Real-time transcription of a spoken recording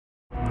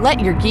Let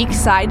your geek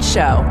side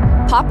show.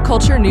 Pop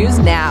culture news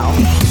now.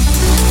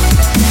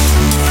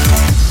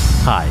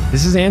 Hi,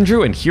 this is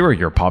Andrew, and here are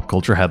your pop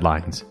culture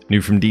headlines.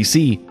 New from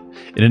DC.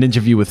 In an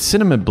interview with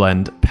Cinema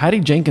Blend, Patty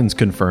Jenkins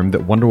confirmed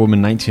that Wonder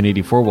Woman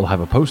 1984 will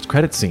have a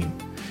post-credit scene.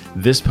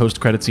 This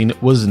post-credit scene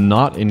was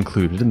not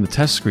included in the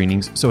test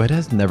screenings, so it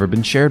has never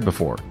been shared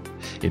before.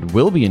 It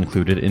will be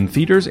included in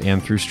theaters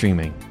and through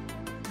streaming.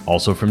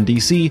 Also from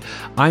DC,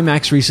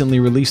 IMAX recently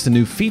released a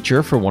new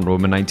feature for Wonder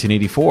Woman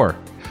 1984.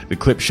 The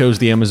clip shows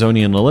the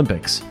Amazonian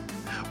Olympics.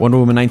 Wonder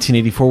Woman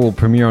 1984 will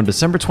premiere on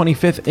December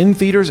 25th in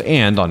theaters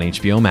and on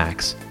HBO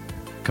Max.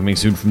 Coming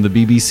soon from the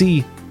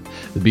BBC.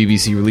 The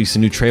BBC released a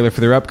new trailer for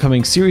their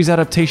upcoming series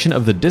adaptation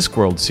of the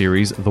Discworld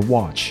series, The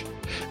Watch.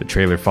 The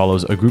trailer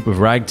follows a group of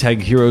ragtag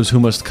heroes who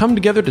must come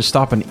together to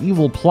stop an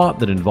evil plot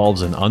that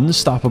involves an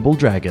unstoppable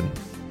dragon.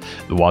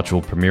 The Watch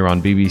will premiere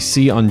on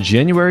BBC on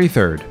January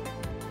 3rd.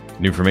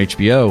 New from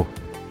HBO.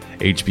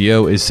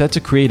 HBO is set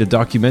to create a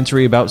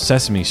documentary about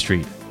Sesame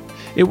Street.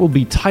 It will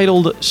be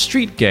titled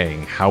Street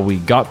Gang: How We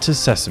Got to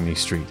Sesame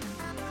Street.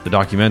 The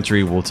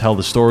documentary will tell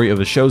the story of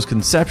the show's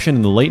conception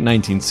in the late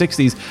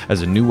 1960s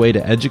as a new way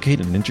to educate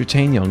and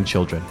entertain young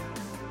children.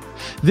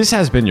 This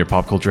has been your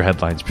Pop Culture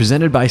Headlines,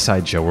 presented by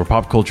Sideshow, where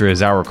pop culture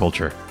is our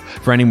culture.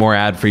 For any more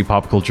ad-free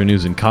pop culture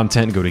news and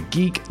content, go to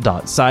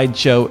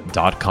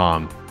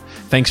geek.sideshow.com.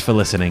 Thanks for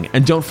listening,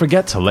 and don't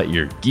forget to let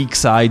your geek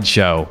side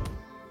show.